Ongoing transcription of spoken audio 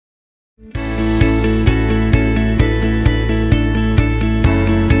Hi,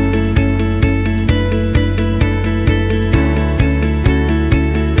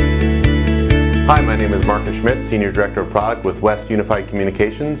 my name is Marcus Schmidt, Senior Director of Product with West Unified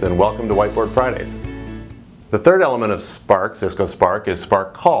Communications, and welcome to Whiteboard Fridays. The third element of Spark, Cisco Spark, is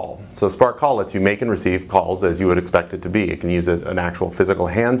Spark Call. So Spark Call lets you make and receive calls as you would expect it to be. It can use an actual physical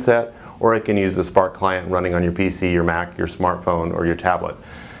handset, or it can use the Spark client running on your PC, your Mac, your smartphone, or your tablet.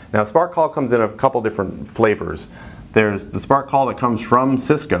 Now Spark Call comes in a couple different flavors. There's the Spark Call that comes from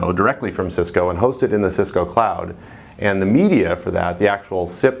Cisco, directly from Cisco, and hosted in the Cisco cloud. And the media for that, the actual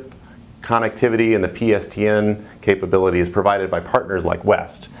SIP connectivity and the PSTN capability, is provided by partners like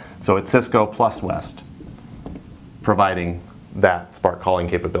West. So it's Cisco plus West providing that Spark calling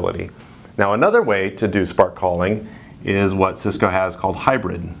capability. Now another way to do Spark calling is what Cisco has called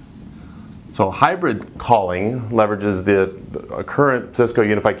hybrid. So hybrid calling leverages the current Cisco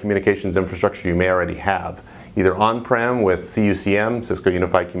Unified Communications infrastructure you may already have, either on-prem with CUCM, Cisco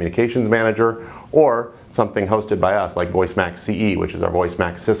Unified Communications Manager, or something hosted by us like VoiceMaxx CE, which is our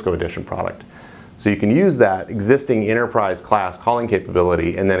VoiceMaxx Cisco Edition product. So you can use that existing enterprise class calling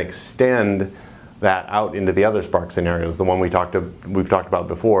capability and then extend that out into the other Spark scenarios, the one we've talked about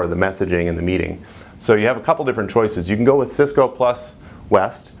before, the messaging and the meeting. So you have a couple different choices. You can go with Cisco plus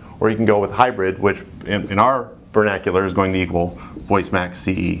West, or you can go with hybrid, which in our vernacular is going to equal VoiceMaxx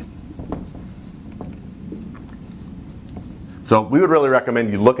CE. So we would really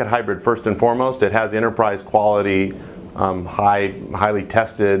recommend you look at hybrid first and foremost. It has enterprise quality, highly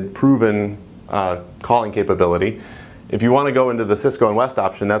tested, proven calling capability. If you want to go into the Cisco and West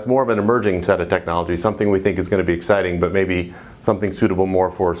option, that's more of an emerging set of technology, something we think is going to be exciting, but maybe something suitable more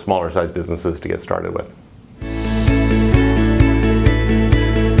for smaller sized businesses to get started with.